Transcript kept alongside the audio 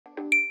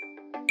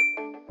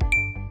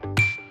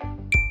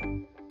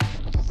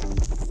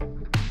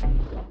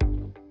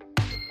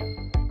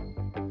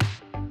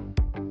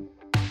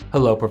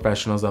Hello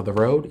professionals of the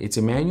road, it's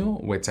Emmanuel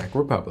with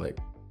TechRepublic.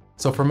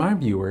 So for my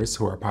viewers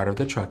who are part of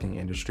the trucking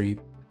industry,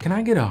 can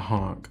I get a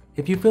honk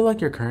if you feel like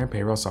your current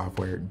payroll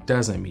software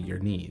doesn't meet your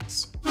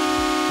needs?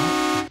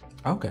 Oh,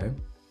 okay.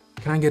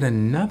 Can I get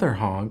another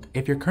honk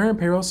if your current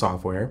payroll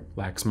software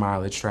lacks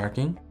mileage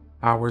tracking,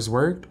 hours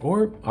worked,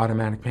 or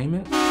automatic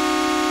payment?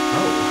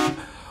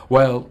 Oh,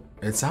 well,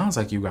 it sounds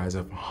like you guys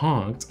have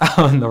honked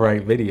on the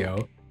right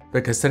video,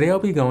 because today I'll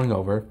be going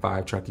over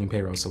 5 trucking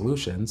payroll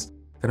solutions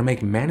that'll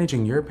make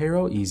managing your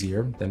payroll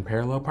easier than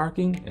parallel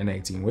parking an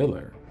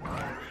 18-wheeler.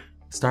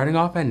 Starting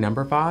off at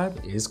number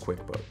 5 is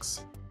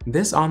QuickBooks.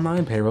 This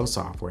online payroll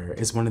software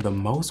is one of the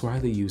most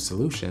widely used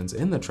solutions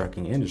in the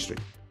trucking industry.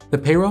 The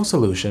payroll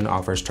solution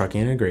offers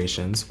trucking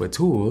integrations with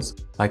tools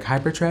like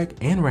Hypertrack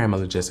and RAM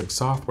Logistics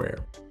software,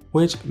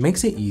 which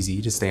makes it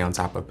easy to stay on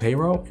top of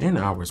payroll and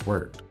hours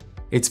worked.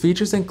 Its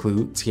features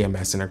include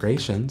TMS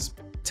integrations,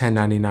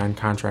 1099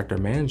 contractor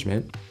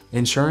management,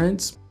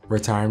 insurance,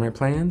 retirement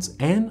plans,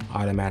 and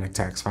automatic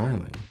tax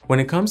filing.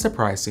 When it comes to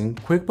pricing,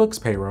 QuickBooks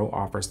Payroll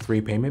offers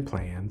 3 payment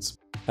plans,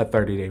 a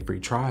 30-day free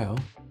trial,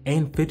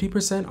 and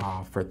 50%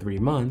 off for 3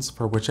 months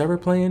for whichever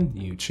plan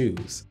you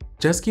choose.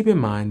 Just keep in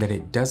mind that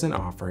it doesn't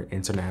offer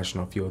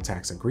International Fuel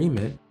Tax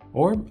Agreement,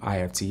 or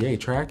IFTA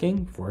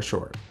tracking for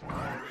short.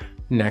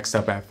 Next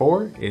up at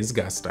 4 is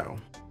Gusto.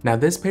 Now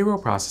this payroll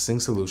processing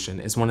solution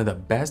is one of the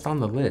best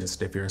on the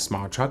list if you're a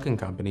small trucking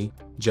company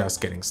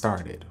just getting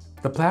started.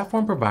 The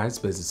platform provides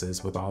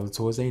businesses with all the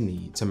tools they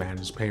need to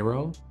manage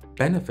payroll,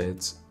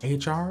 benefits,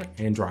 HR,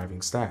 and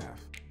driving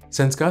staff.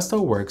 Since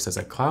Gusto works as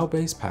a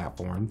cloud-based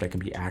platform that can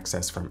be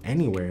accessed from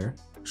anywhere,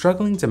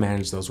 struggling to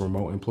manage those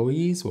remote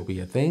employees will be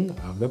a thing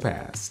of the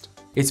past.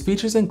 Its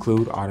features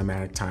include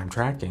automatic time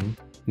tracking,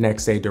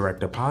 next-day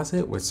direct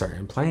deposit with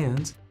certain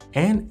plans,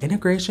 and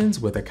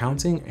integrations with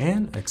accounting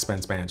and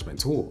expense management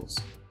tools.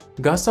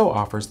 Gusto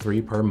offers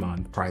 3 per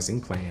month pricing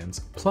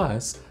plans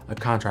plus a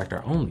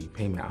contractor-only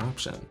payment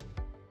option.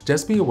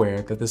 Just be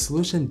aware that the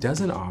solution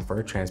doesn't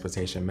offer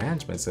transportation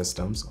management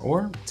systems,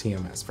 or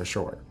TMS for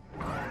short.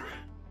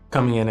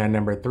 Coming in at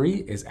number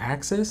 3 is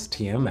Axon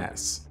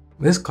TMS.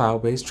 This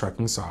cloud-based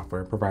trucking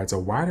software provides a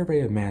wide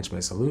array of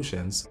management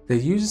solutions that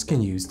users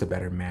can use to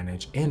better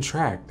manage and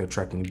track their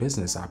trucking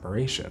business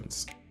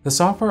operations. The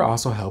software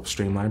also helps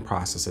streamline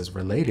processes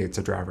related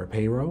to driver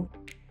payroll,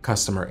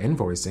 customer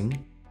invoicing,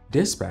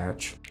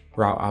 dispatch,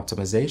 route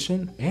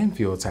optimization, and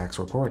fuel tax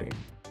reporting.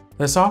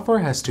 The software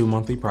has 2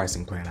 monthly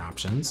pricing plan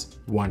options,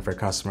 one for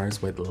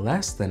customers with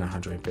less than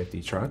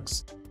 150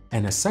 trucks,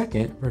 and a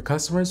second for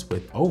customers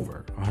with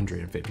over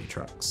 150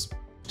 trucks.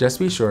 Just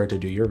be sure to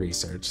do your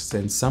research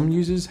since some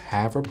users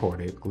have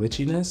reported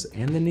glitchiness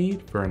and the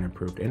need for an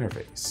improved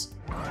interface.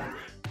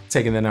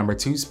 Taking the number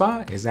 2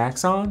 spot is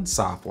Axon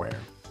software.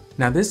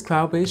 Now this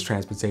cloud-based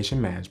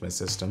transportation management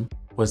system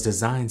was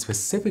designed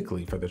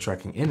specifically for the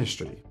trucking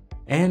industry,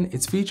 and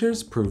its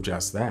features prove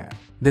just that.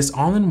 This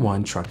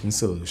all-in-one trucking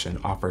solution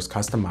offers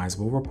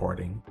customizable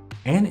reporting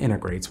and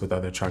integrates with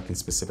other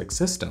trucking-specific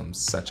systems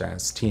such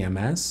as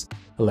TMS,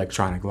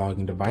 electronic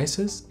logging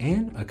devices,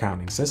 and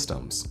accounting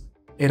systems.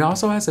 It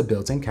also has a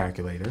built-in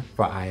calculator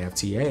for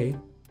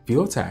IFTA,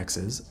 fuel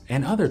taxes,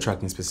 and other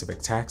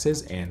trucking-specific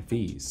taxes and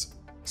fees.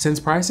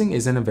 Since pricing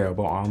isn't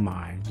available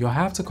online, you'll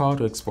have to call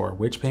to explore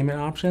which payment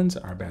options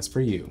are best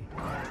for you.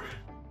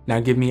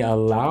 Now give me a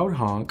loud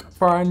honk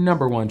for our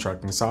number 1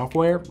 trucking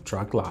software,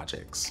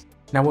 TruckLogics.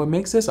 Now what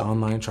makes this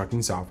online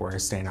trucking software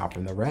stand out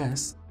from the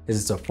rest is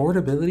its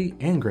affordability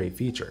and great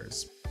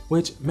features,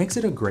 which makes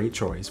it a great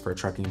choice for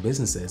trucking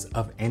businesses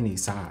of any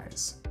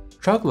size.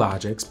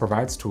 TruckLogics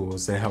provides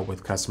tools that help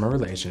with customer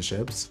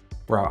relationships,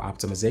 route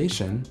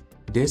optimization,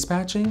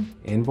 dispatching,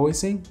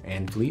 invoicing,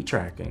 and fleet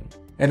tracking.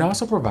 It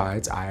also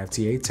provides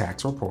IFTA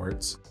tax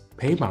reports,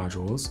 pay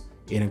modules,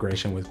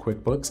 integration with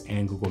QuickBooks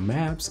and Google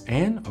Maps,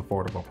 and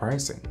affordable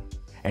pricing.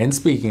 And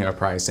speaking of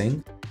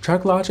pricing,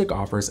 TruckLogic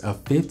offers a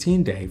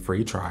 15-day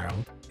free trial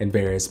and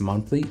various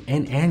monthly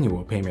and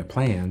annual payment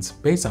plans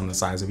based on the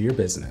size of your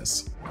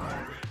business.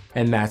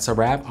 And that's a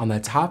wrap on the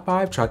top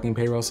 5 trucking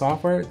payroll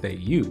software that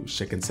you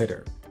should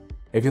consider.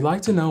 If you'd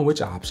like to know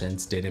which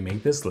options didn't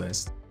make this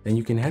list, then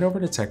you can head over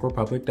to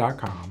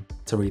TechRepublic.com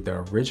to read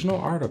the original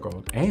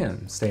article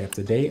and stay up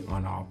to date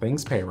on all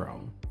things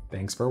payroll.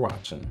 Thanks for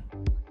watching.